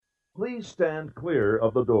Please stand clear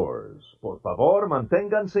of the doors. Por favor,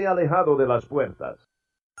 manténganse alejado de las puertas.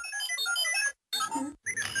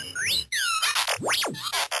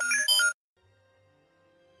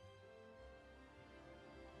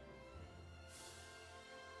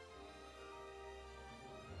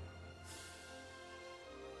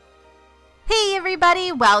 Hey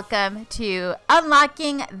everybody, welcome to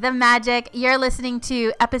Unlocking the Magic. You're listening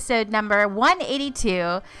to episode number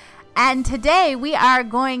 182, and today we are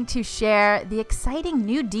going to share the exciting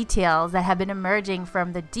new details that have been emerging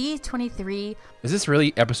from the D23. Is this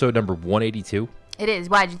really episode number 182? It is.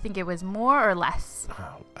 Why, did you think it was more or less?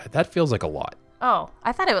 Oh, that feels like a lot. Oh,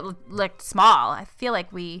 I thought it looked small. I feel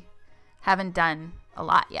like we haven't done a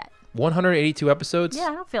lot yet. 182 episodes? Yeah,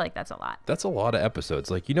 I don't feel like that's a lot. That's a lot of episodes.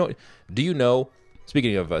 Like, do you know,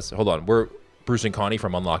 speaking of us, hold on, we're Bruce and Connie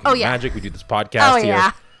from Unlocking the Magic. We do this podcast here.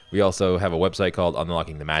 Yeah. We also have a website called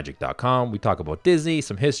unlockingthemagic.com. We talk about Disney,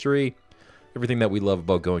 some history, everything that we love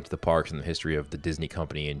about going to the parks and the history of the Disney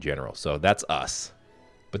company in general. So that's us.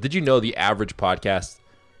 But did you know the average podcast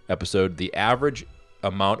episode, the average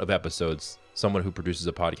amount of episodes someone who produces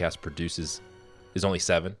a podcast produces is only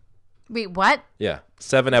 7? Wait, what? Yeah.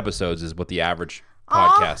 7 episodes is what the average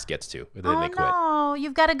podcast gets to. Then they quit. No,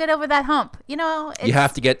 you've got to get over that hump. You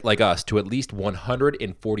have to get, like us, to at least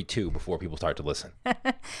 142 before people start to listen.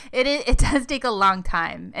 It does take a long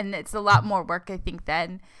time, and it's a lot more work, I think,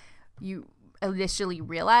 than you initially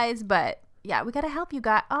realize. But yeah, we got to help you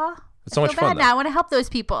guys. It's so much fun. Now I want to help those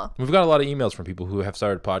people. We've got a lot of emails from people who have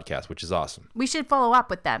started podcasts, which is awesome. We should follow up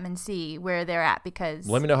with them and see where they're at, because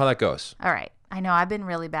let me know how that goes. All right. I know I've been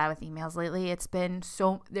really bad with emails lately.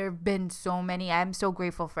 There have been so many. I'm so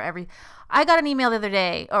grateful for I got an email the other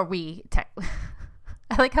day, or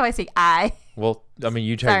I like how I say I. Well, I mean,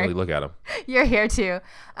 you technically look at them. You're here too.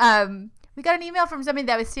 We got an email from somebody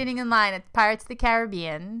that was standing in line at Pirates of the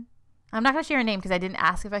Caribbean. I'm not going to share her name because I didn't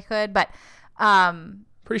ask if I could, but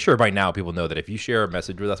pretty sure by now people know that if you share a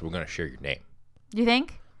message with us, we're going to share your name. You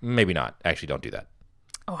think? Maybe not. Actually, don't do that.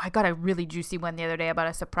 Oh, I got a really juicy one the other day about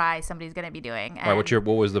a surprise somebody's going to be doing. All right,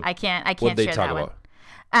 what was the? I can't what did they share talk that about?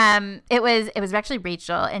 One. It was actually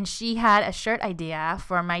Rachel, and she had a shirt idea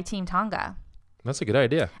for my Team Tonga. That's a good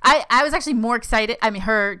idea. I was actually more excited. I mean,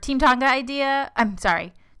 her Team Tonga idea. I'm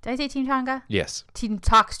sorry. Did I say Team Tonga? Yes. Team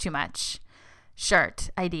Talks Too Much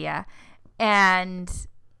shirt idea. And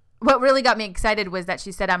what really got me excited was that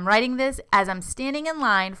she said, "I'm writing this as I'm standing in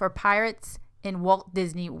line for Pirates in Walt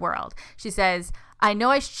Disney World." She says, "I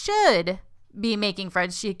know I should be making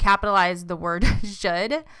friends." She capitalized the word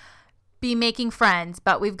should be making friends,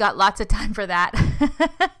 but we've got lots of time for that.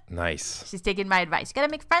 Nice. She's taking my advice. You got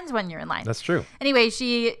to make friends when you're in line. That's true. Anyway,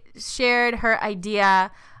 she shared her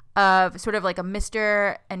idea of sort of like a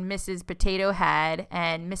Mr. and Mrs. Potato Head,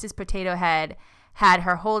 and Mrs. Potato Head had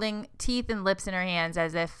her holding teeth and lips in her hands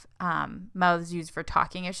as if mouths used for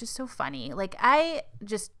talking. It's just so funny. Like, I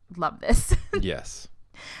just love this. Yes.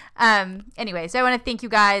 Anyway, so I want to thank you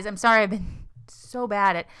guys. I'm sorry I've been so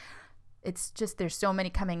bad at it's just there's so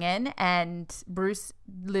many coming in, and Bruce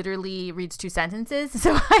literally reads 2 sentences,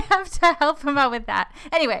 so I have to help him out with that.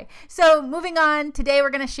 Anyway, so moving on, today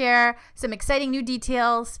we're going to share some exciting new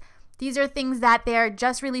details. These are things that they're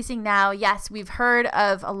just releasing now. Yes, we've heard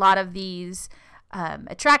of a lot of these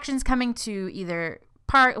attractions coming to either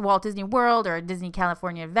Walt Disney World or Disney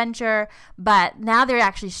California Adventure, but now they're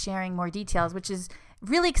actually sharing more details, which is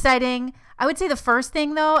really exciting. I would say the first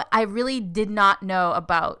thing, though, I really did not know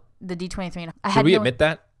about the D23. Should we admit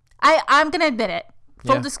that? I'm going to admit it.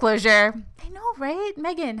 Full disclosure. I know, right?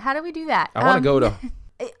 Megan, how do we do that? I want to go to...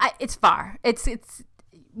 It's far.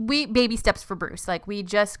 We baby steps for Bruce. Like, we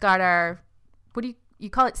just got our... What do you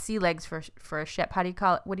call it? Sea legs for a ship. How do you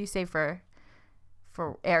call it? What do you say for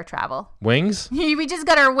air travel? Wings? We just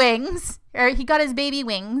got our wings. Or he got his baby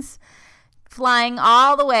wings, flying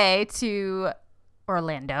all the way to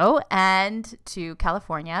Orlando and to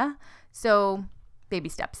California. So baby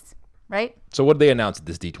steps, right? So what did they announce at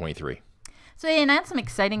this D23? So they announced some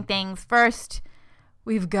exciting things. First,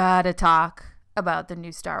 we've got to talk about the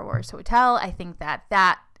new Star Wars hotel. I think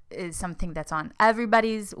that is something that's on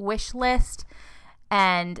everybody's wish list,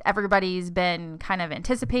 and everybody's been kind of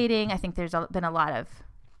anticipating. I think there's been a lot of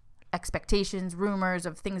expectations, rumors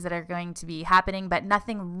of things that are going to be happening, but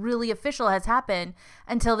nothing really official has happened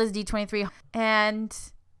until this D23, and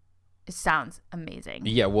it sounds amazing.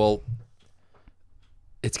 Yeah, well,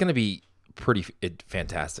 it's going to be pretty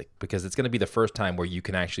fantastic, because it's going to be the first time where you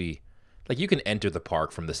can actually, like, you can enter the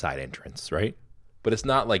park from the side entrance, right? But it's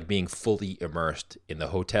not like being fully immersed in the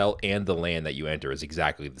hotel, and the land that you enter is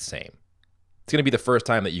exactly the same. It's going to be the first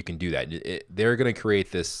time that you can do that. They're going to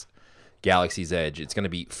create this Galaxy's Edge, it's going to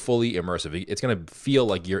be fully immersive. It's going to feel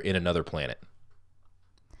like you're in another planet.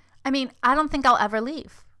 I mean, I don't think I'll ever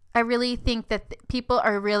leave. I really think that people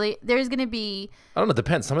are really, there's going to be. I don't know. It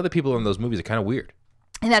depends. Some of the people in those movies are kind of weird.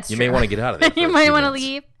 And that's you true. may want to get out of there. You might want to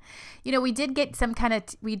leave. You know, we did get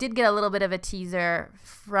a little bit of a teaser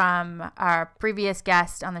from our previous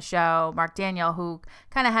guest on the show, Mark Daniel, who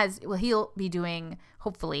kind of he'll be doing,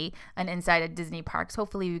 hopefully, an Inside at Disney Parks.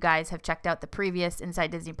 Hopefully you guys have checked out the previous Inside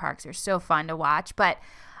Disney Parks. They're so fun to watch. But,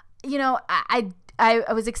 you know, I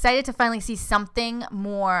was excited to finally see something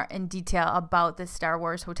more in detail about the Star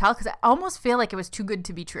Wars hotel, because I almost feel like it was too good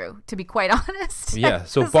to be true, to be quite honest. Yeah.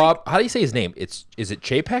 So, Bob, how do you say his name? Is it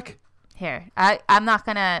Chapek? Here, I'm not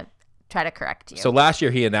going to try to correct you. So last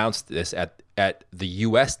year he announced this at the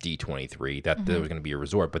US D23 that there was going to be a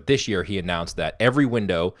resort, but this year he announced that every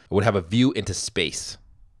window would have a view into space,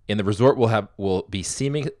 and the resort will be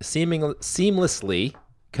seamlessly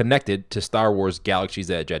connected to Star Wars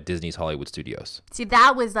Galaxy's Edge at Disney's Hollywood Studios. See,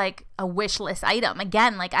 that was like a wish list item.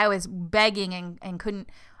 Again, like I was begging and couldn't.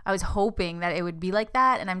 I was hoping that it would be like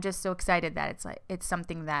that, and I'm just so excited that it's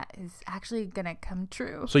something that is actually gonna come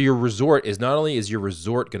true. So your resort is not only is your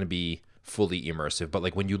resort gonna be fully immersive, but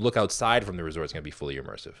like when you look outside from the resort, it's gonna be fully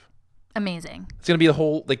immersive. Amazing. It's gonna be the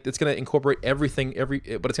whole, like, it's gonna incorporate everything,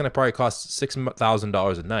 but it's gonna probably cost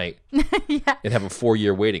 $6,000 a night. Yeah. And have a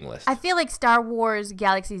 4-year waiting list. I feel like Star Wars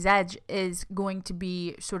Galaxy's Edge is going to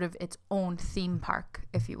be sort of its own theme park,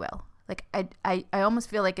 if you will. Like I almost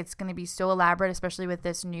feel like it's going to be so elaborate, especially with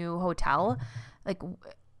this new hotel. Like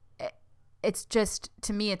it's just,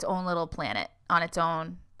 to me, its own little planet on its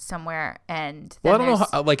own somewhere. And well, I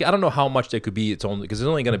don't know how much there could be its own, because there's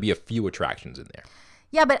only going to be a few attractions in there.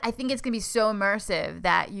 Yeah, but I think it's going to be so immersive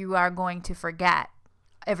that you are going to forget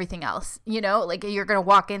everything else. You know, like you're going to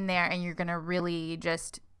walk in there and you're going to really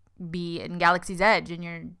just be in Galaxy's Edge,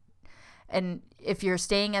 and if you're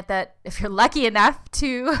staying at that, if you're lucky enough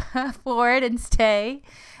to afford and stay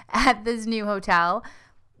at this new hotel,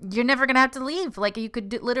 you're never going to have to leave. Like you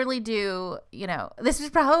could literally do, you know, this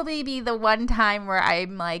would probably be the one time where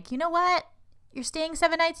I'm like, you know what? You're staying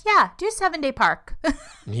 7 nights? Yeah, do 7-day park.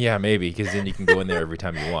 Yeah, maybe, because then you can go in there every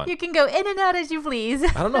time you want. You can go in and out as you please.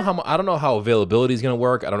 I don't know how availability is going to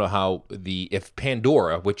work. I don't know how if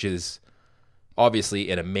Pandora, which is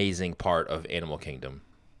obviously an amazing part of Animal Kingdom,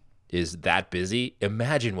 is that busy.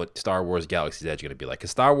 Imagine what Star Wars Galaxy's Edge is going to be like.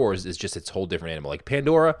 Because Star Wars is just its whole different animal. Like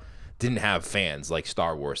Pandora didn't have fans like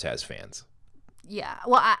Star Wars has fans. Yeah.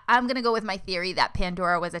 Well, I'm going to go with my theory that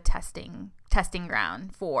Pandora was a testing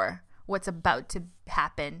ground for what's about to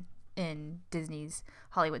happen in Disney's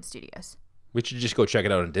Hollywood Studios. We should just go check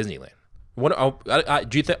it out in Disneyland.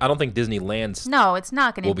 I don't think Disneyland's no, it's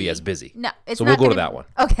not going to be as busy. No, it's so not. We'll go to that one.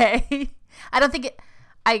 Okay. I don't think it.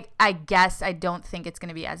 I guess I don't think it's going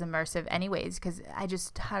to be as immersive anyways, because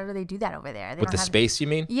how do they do that over there? With the space, you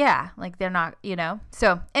mean? Yeah, like they're not, you know.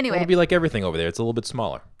 So anyway. It'll be like everything over there. It's a little bit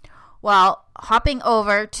smaller. Well, hopping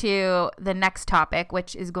over to the next topic,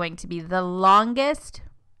 which is going to be the longest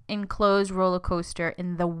enclosed roller coaster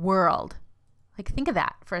in the world. Like, think of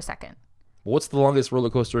that for a second. What's the longest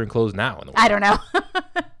roller coaster enclosed now in the world? I don't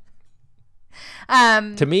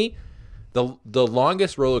know. To me, the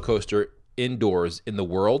longest roller coaster indoors in the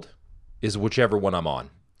world is whichever one I'm on.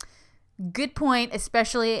 Good point,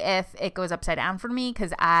 especially if it goes upside down for me,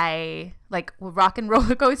 because I like rock and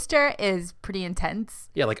roller coaster is pretty intense.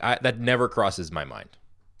 Yeah, like that never crosses my mind.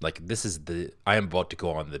 Like I am about to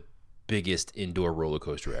go on the biggest indoor roller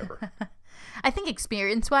coaster ever. I think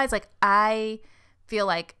experience-wise, like I feel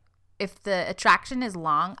like if the attraction is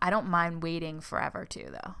long, I don't mind waiting forever too,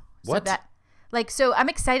 though. What? So I'm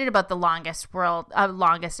excited about the longest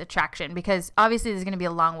attraction, because obviously there's going to be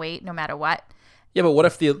a long wait no matter what. Yeah, but what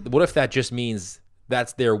if that just means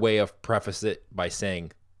that's their way of preface it by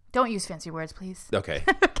saying, don't use fancy words, please. Okay.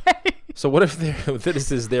 Okay. So what if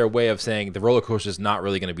this is their way of saying the roller coaster is not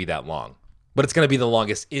really going to be that long, but it's going to be the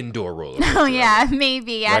longest indoor roller coaster? Oh yeah, ever,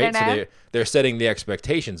 maybe. right? I don't know. So they're setting the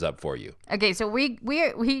expectations up for you. Okay, so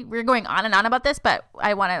we're going on and on about this, but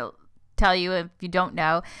I want to tell you, if you don't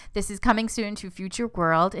know, this is coming soon to Future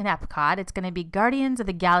World in Epcot. It's going to be Guardians of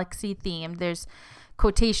the Galaxy themed. There's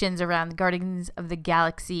quotations around the Guardians of the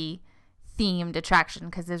Galaxy themed attraction,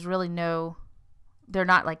 because there's really they're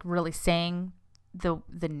not like really saying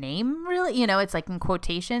the name, really, you know, it's like in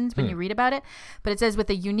quotations when you read about it, but it says with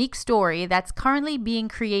a unique story that's currently being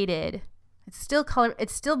created. It's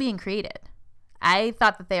still being created. I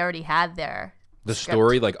thought that they already had the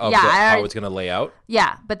story, like how it's going to lay out.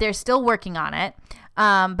 Yeah, but they're still working on it.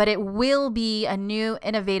 But it will be a new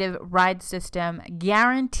innovative ride system,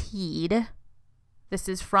 guaranteed. This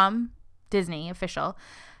is from Disney official.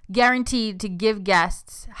 guaranteed to give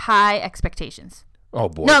guests high expectations. Oh,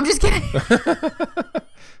 boy. No, I'm just kidding.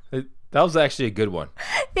 That was actually a good one.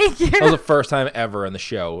 Thank you. That was the first time ever on the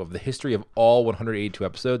show of the history of all 182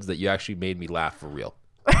 episodes that you actually made me laugh for real.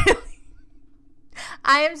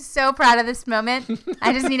 I am so proud of this moment.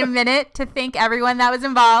 I just need a minute to thank everyone that was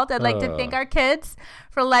involved. I'd like to thank our kids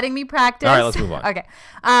for letting me practice. All right, let's move on. Okay.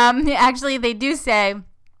 Actually, they do say,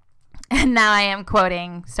 and now I am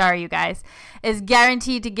quoting, sorry you guys, is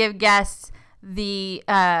guaranteed to give guests the,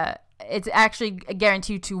 it's actually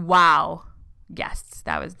guaranteed to wow guests.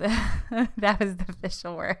 That was the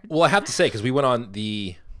official word. Well, I have to say, because we went on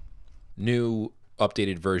the new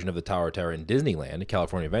updated version of the Tower of Terror in Disneyland,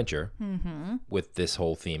 California Adventure, with this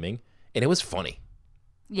whole theming, and it was funny.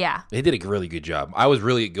 Yeah, they did a really good job. I was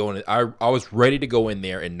really going. I was ready to go in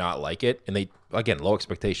there and not like it, and they, again, low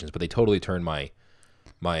expectations, but they totally turned my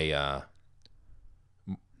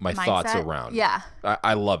thoughts around. Yeah,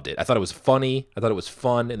 I loved it. I thought it was funny. I thought it was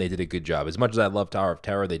fun, and they did a good job. As much as I love Tower of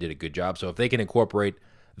Terror, they did a good job. So if they can incorporate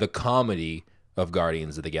the comedy of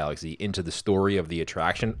Guardians of the Galaxy into the story of the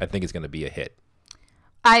attraction, I think it's going to be a hit.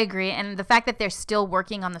 I agree, and the fact that they're still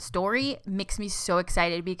working on the story makes me so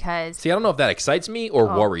excited because... See, I don't know if that excites me or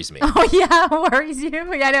worries me. Oh, yeah, worries you.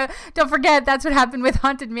 Yeah, don't forget, that's what happened with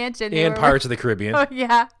Haunted Mansion. And Pirates of the Caribbean. Oh,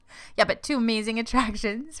 yeah. Yeah, but two amazing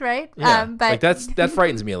attractions, right? Yeah, but that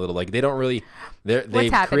frightens me a little. Like, they don't really...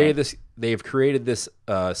 They've created this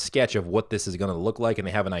sketch of what this is going to look like, and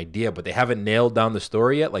they have an idea, but they haven't nailed down the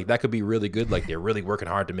story yet. Like, that could be really good. Like, they're really working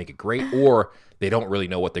hard to make it great, or they don't really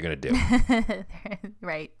know what they're going to do.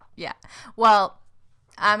 Right. Yeah. Well,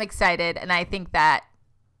 I'm excited, and I think that,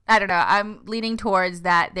 I don't know, I'm leaning towards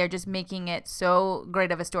that they're just making it so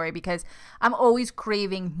great of a story because I'm always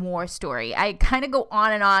craving more story. I kind of go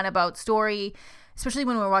on and on about story, especially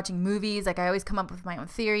when we're watching movies. Like, I always come up with my own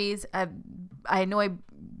theories. I know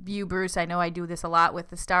Bruce, I know I do this a lot with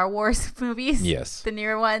the Star Wars movies. Yes. The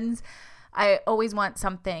newer ones. I always want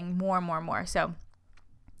something more. So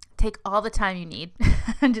take all the time you need.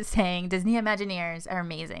 I'm just saying, Disney Imagineers are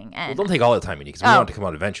amazing. And don't take all the time you need because we want it to come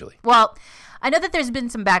out eventually. Well, I know that there's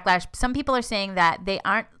been some backlash. Some people are saying that they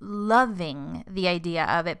aren't loving the idea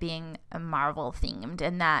of it being Marvel themed,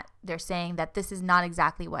 and that they're saying that this is not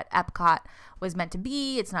exactly what Epcot was meant to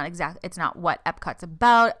be. It's not what Epcot's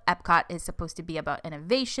about. Epcot is supposed to be about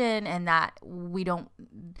innovation, and that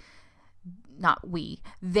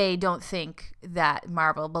they don't think that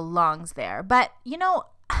Marvel belongs there. But,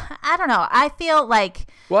 I don't know. I feel like...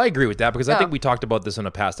 Well, I agree with that because I think we talked about this in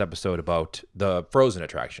a past episode about the Frozen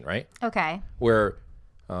attraction, right? Okay. Where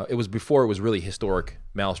it was before it was really historic.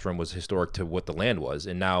 Maelstrom was historic to what the land was,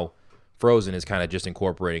 and now Frozen is kind of just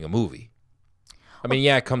incorporating a movie. I mean,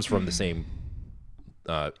 yeah, it comes from the same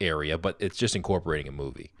area, but it's just incorporating a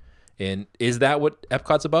movie. And is that what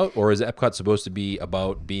Epcot's about? Or is Epcot supposed to be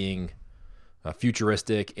about being...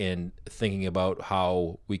 futuristic and thinking about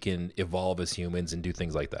how we can evolve as humans and do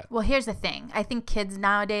things like that? Well, here's the thing. I think kids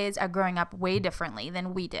nowadays are growing up way differently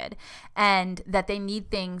than we did, and that they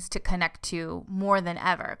need things to connect to more than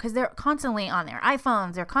ever because they're constantly on their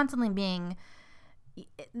iPhones. They're constantly being...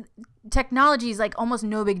 Technology is like almost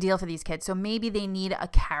no big deal for these kids. So maybe they need a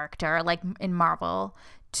character like in Marvel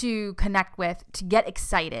to connect with, to get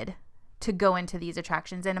excited to go into these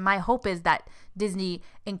attractions. And my hope is that Disney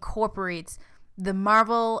incorporates the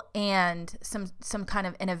Marvel and some kind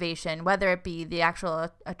of innovation, whether it be the actual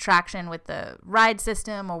attraction with the ride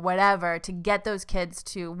system or whatever, to get those kids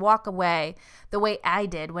to walk away the way I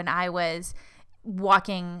did when I was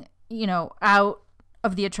walking, out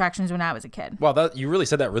of the attractions when I was a kid. Wow, you really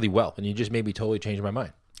said that really well, and you just made me totally change my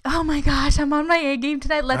mind. Oh my gosh, I'm on my A game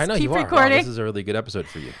tonight. Let's keep recording. Wow, this is a really good episode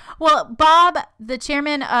for you. Well, Bob, the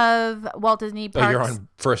chairman of Walt Disney Parks. Oh, you're on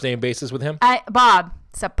first name basis with him? Bob.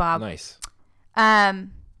 What's up, Bob? Nice. I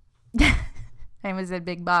was at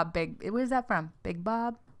Big Bob. Where's that from? Big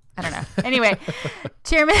Bob? I don't know. Anyway,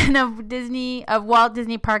 chairman of Walt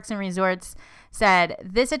Disney Parks and Resorts said,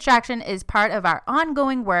 "This attraction is part of our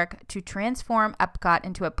ongoing work to transform Epcot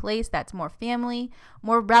into a place that's more family,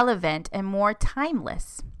 more relevant, and more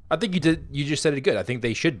timeless." I think you just said it good. I think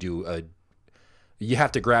they should do you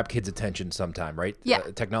have to grab kids' attention sometime, right? Yeah.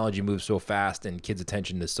 Technology moves so fast and kids'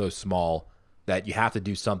 attention is so small that you have to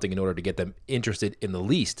do something in order to get them interested in the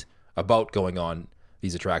least about going on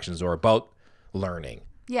these attractions or about learning.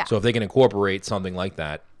 Yeah. So if they can incorporate something like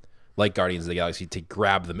that, like Guardians of the Galaxy, to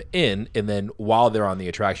grab them in, and then while they're on the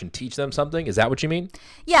attraction, teach them something. Is that what you mean?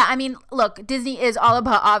 Yeah, I mean, look, Disney is all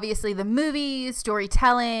about, obviously, the movies,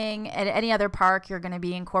 storytelling. At any other park, you're going to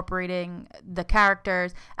be incorporating the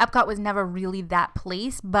characters. Epcot was never really that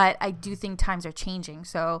place, but I do think times are changing.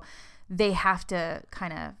 So they have to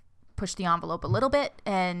kind of push the envelope a little bit,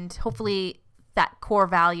 and hopefully that core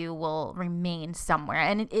value will remain somewhere.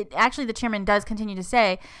 And it actually, the chairman does continue to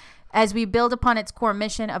say, as we build upon its core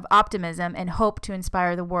mission of optimism and hope to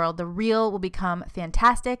inspire the world, the real will become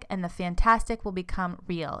fantastic and the fantastic will become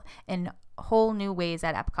real in whole new ways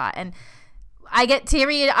at Epcot. And I get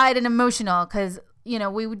teary-eyed and emotional because, you know,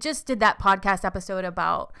 we just did that podcast episode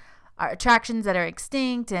about our attractions that are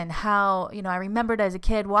extinct and how, you know, I remembered as a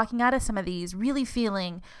kid walking out of some of these really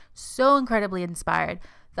feeling so incredibly inspired.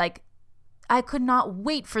 Like, I could not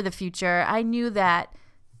wait for the future. I knew that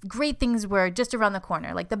great things were just around the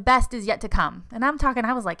corner. Like, the best is yet to come. And I'm talking,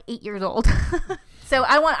 I was like 8 years old. So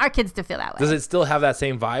I want our kids to feel that way. Does it still have that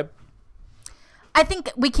same vibe? I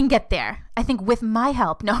think we can get there. I think with my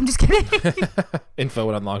help. No, I'm just kidding.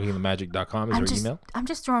 Info at unlockingthemagic.com is our email. I'm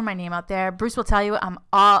just throwing my name out there. Bruce will tell you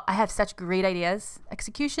I have such great ideas.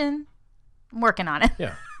 Execution, I'm working on it.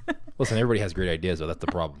 Yeah. Listen, everybody has great ideas, though. That's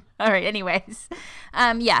the problem. All right. Anyways.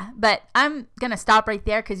 Yeah. But I'm going to stop right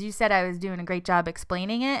there because you said I was doing a great job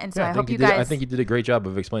explaining it. And so I hope you guys. I think you did a great job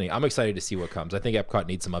of explaining. I'm excited to see what comes. I think Epcot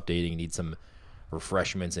needs some updating, needs some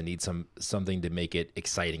refreshments, and needs something to make it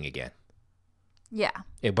exciting again. Yeah.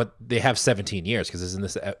 But they have 17 years because isn't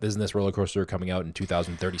this roller coaster coming out in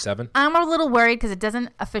 2037? I'm a little worried because it doesn't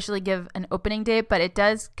officially give an opening date, but it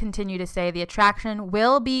does continue to say the attraction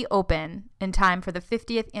will be open in time for the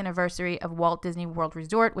 50th anniversary of Walt Disney World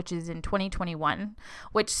Resort, which is in 2021.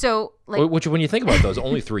 Which when you think about those,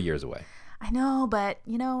 only 3 years away. I know, but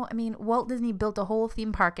you know, I mean, Walt Disney built a whole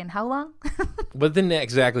theme park in how long? But it didn't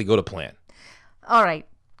exactly go to plan. All right.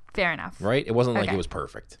 Fair enough. Right? It wasn't like it was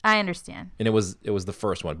perfect. I understand. And it was the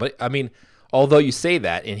first one. But I mean, although you say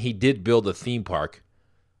that, and he did build a theme park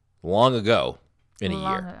long ago in a year.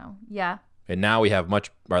 Long ago. Yeah. And now we have much.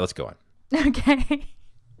 All right, let's go on. Okay.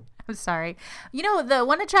 I'm sorry. You know, the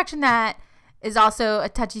one attraction that is also a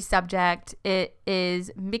touchy subject, it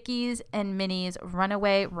is Mickey's and Minnie's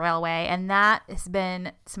Runaway Railway. And that has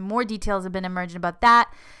been, some more details have been emerging about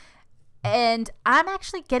that. And I'm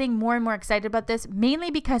actually getting more and more excited about this,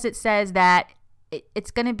 mainly because it says that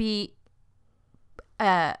it's going to be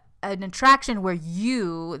an attraction where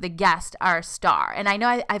you, the guest, are a star. And I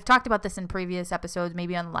know I've talked about this in previous episodes,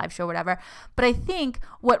 maybe on the live show or whatever. But I think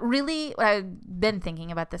what I've been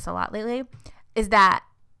thinking about this a lot lately is that,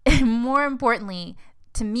 more importantly,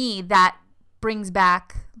 to me, that brings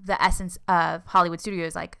back the essence of Hollywood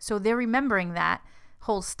Studios. Like, so they're remembering that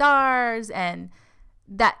whole stars, and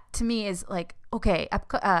that to me is like, okay,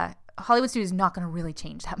 Hollywood Studios is not going to really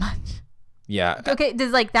change that much. Yeah. Okay.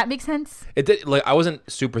 Does that make sense? It did. Like, I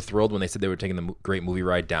wasn't super thrilled when they said they were taking the Great Movie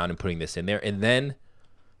Ride down and putting this in there. And then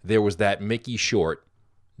there was that Mickey short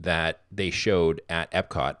that they showed at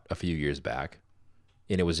Epcot a few years back,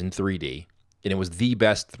 and it was in 3D. And it was the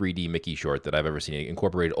best 3D Mickey short that I've ever seen. It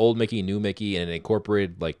incorporated old Mickey, new Mickey, and it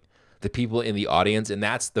incorporated like the people in the audience. And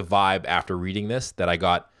that's the vibe after reading this that I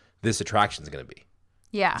got this attraction is going to be.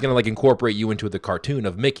 Yeah. It's going to like incorporate you into the cartoon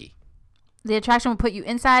of Mickey. The attraction will put you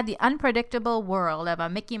inside the unpredictable world of a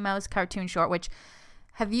Mickey Mouse cartoon short, which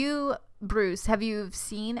Bruce, have you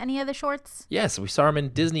seen any of the shorts? Yes, we saw them in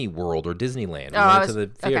Disney World or Disneyland. We went to the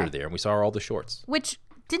theater there and we saw all the shorts. Which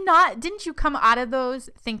didn't you come out of those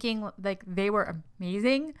thinking like they were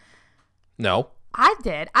amazing? No. I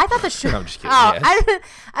did. I thought the shorts. I'm just kidding. Oh, yes.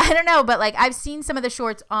 I don't know, but like I've seen some of the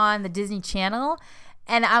shorts on the Disney Channel,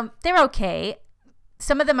 and they're okay.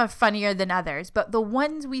 Some of them are funnier than others, but the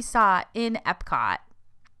ones we saw in Epcot,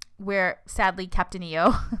 where sadly Captain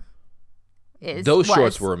EO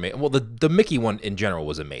shorts were amazing. Well, the Mickey one in general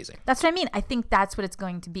was amazing. That's what I mean. I think that's what it's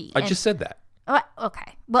going to be. I just said that. Oh,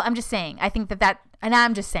 okay. Well, I'm just saying. I think and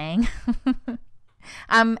I'm just saying.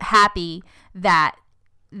 I'm happy that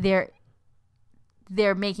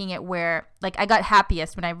they're making it where, like, I got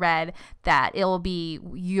happiest when I read that it'll be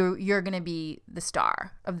you're gonna be the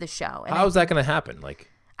star of the show. And how's that gonna happen? Like,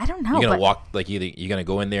 I don't know. You're gonna walk, like, you're gonna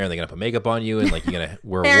go in there and they're gonna put makeup on you and like you're gonna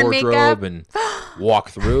wear a wardrobe and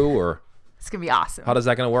walk through, or it's gonna be awesome. How does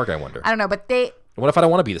that gonna work? I wonder. I don't know, but what if I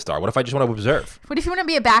don't want to be the star? What if I just want to observe? What if you want to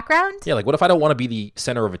be a background? Yeah, like what if I don't want to be the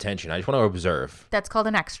center of attention? I just want to observe. That's called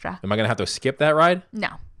an extra. Am I gonna have to skip that ride?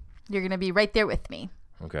 No, you're gonna be right there with me.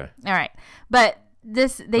 Okay. All right, but they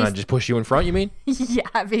just push you in front, you mean?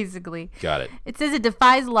 Yeah, basically. Got it. It says it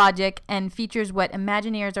defies logic and features what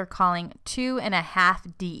Imagineers are calling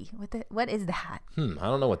 2.5D. What is that? I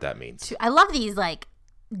don't know what that means. I love these like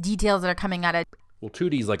details that are coming out of. Well,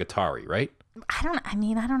 2D is like Atari, right? I don't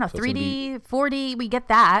know. So 3D, 4D, we get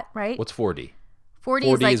that, right? What's 4D?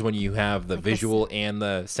 4D is when you have the visual and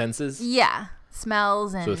the senses. Yeah,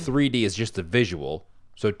 smells and. So 3D is just the visual.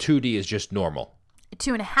 So 2D is just normal.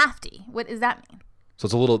 2.5D. What does that mean? So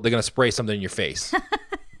it's a little, they're going to spray something in your face.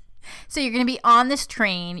 So you're going to be on this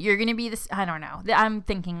train. You're going to be this, I don't know. I'm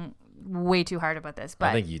thinking way too hard about this,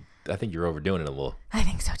 but I think you're overdoing it a little. I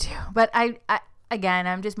think so too. But again,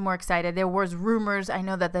 I'm just more excited. There was rumors. I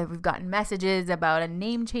know that we've gotten messages about a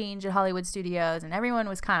name change at Hollywood Studios, and everyone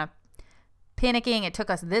was kind of panicking. It took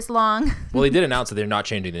us this long. Well, they did announce that they're not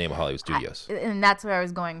changing the name of Hollywood Studios. And that's what I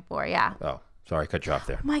was going for, yeah. Oh, sorry, I cut you off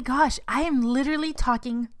there. Oh my gosh, I am literally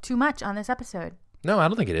talking too much on this episode. No, I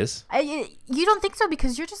don't think it is. You don't think so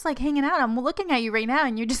because you're just like hanging out. I'm looking at you right now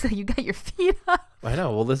and you're just like, you got your feet up. I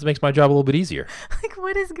know. Well, this makes my job a little bit easier. Like,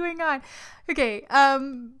 what is going on? Okay,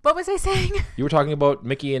 what was I saying? You were talking about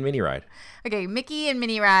Mickey and Minnie Ride. Okay, Mickey and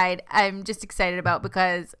Minnie Ride, I'm just excited about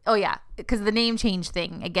because the name change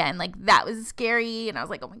thing, again, like that was scary. And I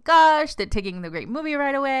was like, oh my gosh, they're taking the great movie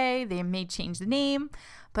right away. They may change the name.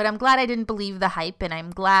 But I'm glad I didn't believe the hype, and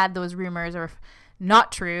I'm glad those rumors are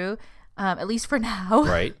not true. At least for now.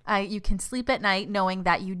 Right. You can sleep at night knowing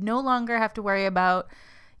that you no longer have to worry about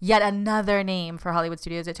yet another name for Hollywood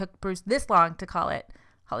Studios. It took Bruce this long to call it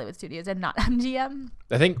Hollywood Studios and not MGM.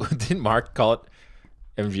 I think, didn't Mark call it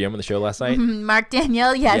MGM on the show last night? Mark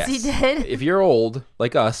Daniel, yes, he did. If you're old,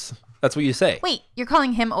 like us, that's what you say. Wait, you're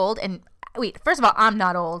calling him old? And wait, first of all, I'm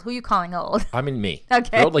not old. Who are you calling old? I mean me.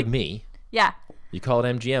 Okay. You're old like me. Yeah. You call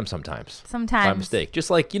it MGM sometimes. Sometimes. By mistake.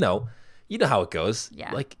 Just like, you know how it goes. Yeah.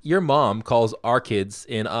 Like your mom calls our kids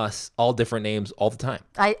and us all different names all the time.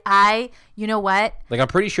 You know what? Like I'm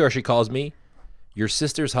pretty sure she calls me your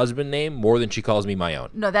sister's husband name more than she calls me my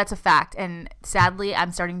own. No, that's a fact. And sadly,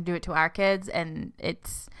 I'm starting to do it to our kids, and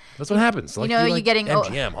that's what happens. Like, you're getting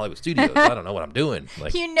MGM, Hollywood Studios. I don't know what I'm doing.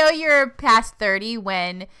 Like, you're past 30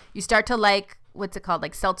 when you start to like, what's it called?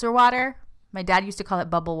 Like seltzer water. My dad used to call it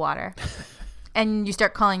bubble water. And you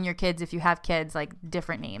start calling your kids, if you have kids, like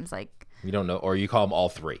different names, like. You don't know, or you call them all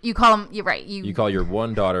three. You call them, you're right. You call your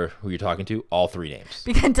one daughter who you're talking to all three names.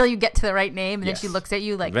 Until you get to the right name, and then she looks at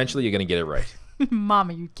you like. Eventually, you're gonna get it right. Mom,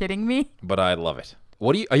 are you kidding me? But I love it.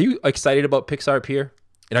 Are you excited about Pixar Pier?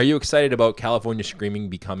 And are you excited about California Screaming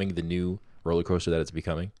becoming the new roller coaster that it's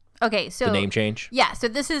becoming? Okay, so the name change. Yeah, so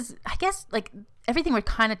this is, I guess, like everything we're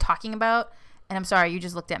kind of talking about. And I'm sorry, you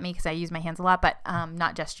just looked at me because I use my hands a lot, but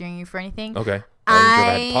not gesturing you for anything. Okay. I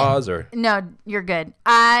had to pause or. No, you're good.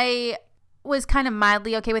 I was kind of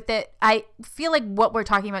mildly okay with it. I feel like what we're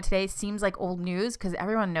talking about today seems like old news because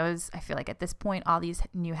everyone knows, I feel like at this point, all these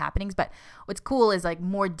new happenings. But what's cool is like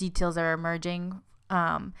more details are emerging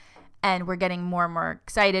and we're getting more and more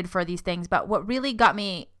excited for these things. But what really got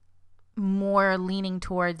me more leaning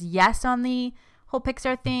towards yes on the whole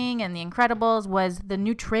Pixar thing and the Incredibles was the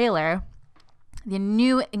new trailer. The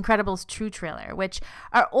new Incredibles 2 trailer, which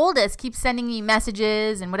our oldest keeps sending me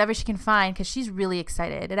messages and whatever she can find because she's really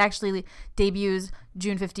excited. It actually debuts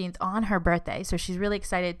June 15th on her birthday, so she's really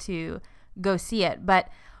excited to go see it. But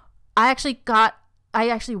I actually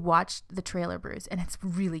watched the trailer, Bruce, and it's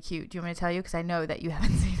really cute. Do you want me to tell you? Because I know that you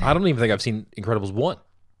haven't seen it. I don't even think I've seen Incredibles 1.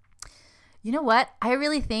 You know what? I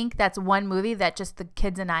really think that's one movie that just the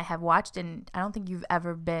kids and I have watched, and I don't think you've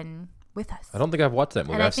ever been with us. I don't think I've watched that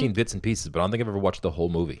movie. I've seen bits and pieces, but I don't think I've ever watched the whole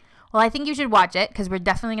movie. Well, I think you should watch it because we're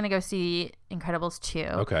definitely going to go see Incredibles 2.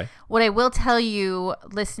 Okay. What I will tell you,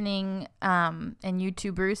 listening and you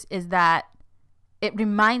too, Bruce, is that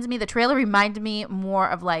the trailer reminded me more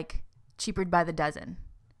of like Cheaper by the Dozen.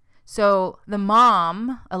 So the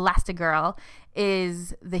mom, Elastigirl,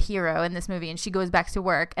 is the hero in this movie, and she goes back to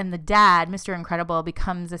work, and the dad, Mr. Incredible,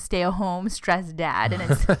 becomes a stay-at-home stressed dad, and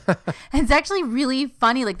it's actually really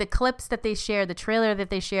funny. Like the clips that they shared, the trailer that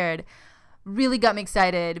they shared, really got me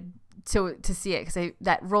excited to see it because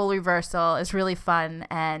that role reversal is really fun,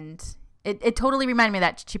 and it totally reminded me of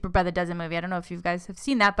that Cheaper by the Dozen movie. I don't know if you guys have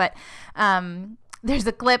seen that, but there's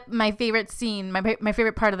a clip. My favorite scene, my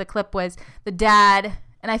favorite part of the clip was the dad,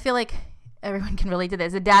 and I feel like everyone can relate to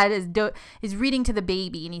this. The dad is reading to the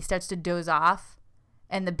baby, and he starts to doze off,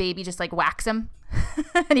 and the baby just like whacks him,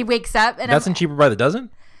 and he wakes up. And that's in Cheaper by the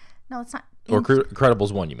Dozen? No, it's not. Or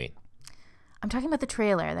Incredibles 1, you mean? I'm talking about the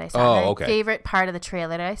trailer that I saw. Oh, okay. My favorite part of the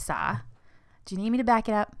trailer that I saw. Do you need me to back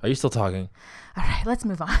it up? Are you still talking? All right, let's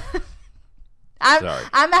move on. Sorry.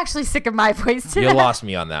 I'm actually sick of my voice today. You lost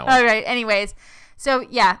me on that one. All right. Anyways, so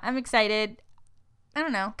yeah, I'm excited. I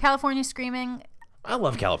don't know. California Screaming. I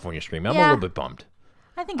love California Screaming. I'm a little bit bummed.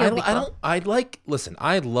 I think it would be cool.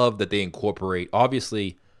 I love that they incorporate,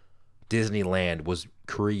 obviously, Disneyland was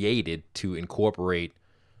created to incorporate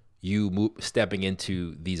you stepping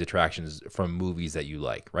into these attractions from movies that you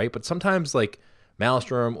like, right? But sometimes, like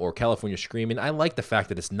Maelstrom or California Screaming, I like the fact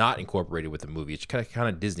that it's not incorporated with the movie. It's kind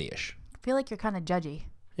of Disney-ish. I feel like you're kind of judgy.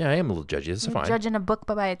 Yeah, I am a little judgy. It's fine. Judging a book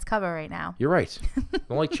by its cover right now. You're right. I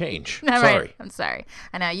don't like change. All Sorry. right. I'm sorry.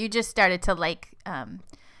 I know you just started to like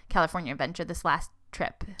California Adventure this last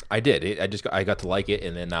trip. I did. I got to like it,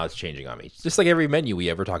 and then now it's changing on me. It's just like every menu we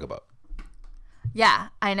ever talk about. Yeah,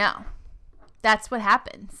 I know. That's what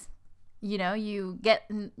happens. You know, you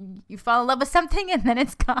fall in love with something, and then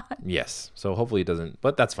it's gone. Yes. So hopefully it doesn't.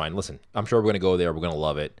 But that's fine. Listen, I'm sure we're going to go there. We're going to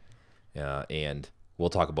love it. And we'll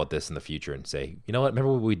talk about this in the future and say, you know what?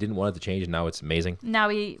 Remember when we didn't want it to change, and now it's amazing? Now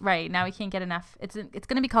we can't get enough. It's going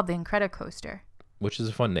to be called the Incredicoaster. Which is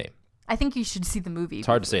a fun name. I think you should see the movie. It's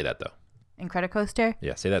hard to say that, though. Incredicoaster?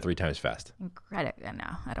 Yeah, say that 3 times fast. No, I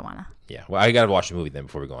don't want to. Yeah, well, I got to watch the movie then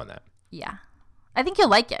before we go on that. Yeah. I think you'll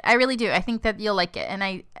like it. I really do. I think that you'll like it. And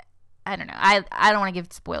I don't know. I don't want to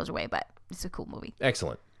give spoilers away, but it's a cool movie.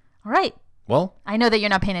 Excellent. All right. Well, I know that you're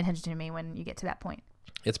not paying attention to me when you get to that point.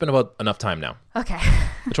 It's been about enough time now. Okay. I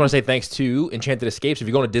just want to say thanks to Enchanted Escapes. If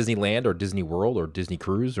you're going to Disneyland or Disney World or Disney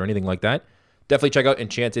Cruise or anything like that, definitely check out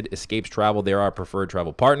Enchanted Escapes Travel. They're our preferred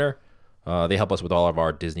travel partner. They help us with all of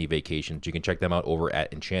our Disney vacations. You can check them out over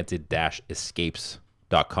at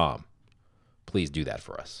enchanted-escapes.com. Please do that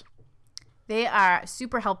for us. They are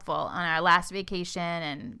super helpful on our last vacation,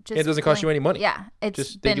 and just it doesn't cost you any money. Yeah, it's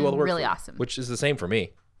just been they do all the work really awesome. Which is the same for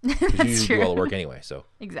me. Because you usually do all the work anyway. So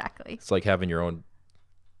exactly, it's like having your own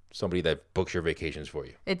somebody that books your vacations for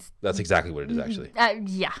you. That's exactly what it is, actually.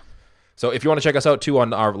 Yeah. So if you want to check us out too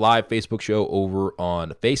on our live Facebook show over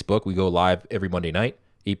on Facebook, we go live every Monday night,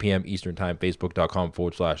 8 p.m. Eastern Time.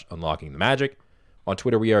 Facebook.com/Unlocking the Magic. On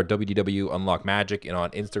Twitter, we are WDW Unlock Magic, and on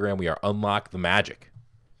Instagram, we are Unlock the Magic.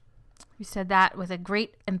 You said that with a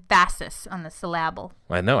great emphasis on the syllable.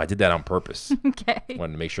 I know. I did that on purpose. Okay.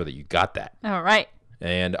 Wanted to make sure that you got that. All right.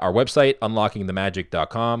 And our website,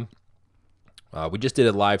 unlockingthemagic.com. We just did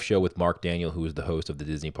a live show with Mark Daniel, who is the host of the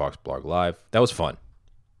Disney Parks Blog Live. That was fun.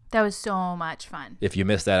 That was so much fun. If you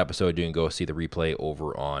missed that episode, you can go see the replay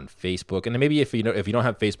over on Facebook. And then maybe if you don't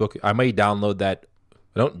have Facebook, I might download that.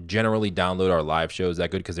 I don't generally download our live shows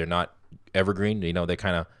that good because they're not evergreen. You know, they're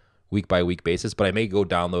kind of week by week basis. But I may go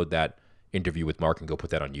download that interview with Mark and go put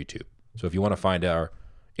that on YouTube. So if you want to find our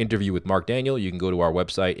interview with Mark Daniel, you can go to our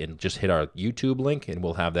website and just hit our YouTube link, and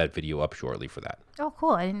we'll have that video up shortly for that. Oh,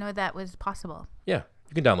 cool. I didn't know that was possible. Yeah,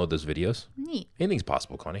 you can download those videos. Neat. Anything's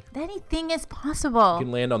possible, Connie. Anything is possible. You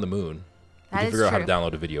can land on the moon. You can figure out how to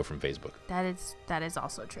download a video from Facebook. That is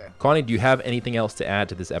also true. Connie, do you have anything else to add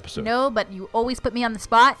to this episode? No, but you always put me on the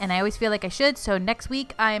spot, and I always feel like I should. So next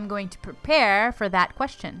week, I am going to prepare for that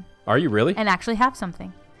question. Are you really? And actually have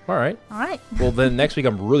something. All right. Well, then next week,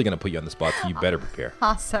 I'm really going to put you on the spot, so you better prepare.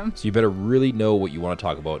 Awesome. So you better really know what you want to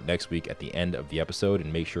talk about next week at the end of the episode,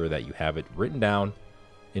 and make sure that you have it written down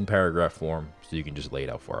in paragraph form so you can just lay it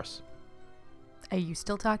out for us. Are you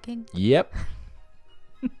still talking? Yep.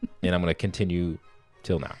 And I'm going to continue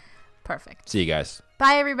till now. Perfect. See you guys.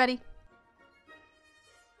 Bye, everybody.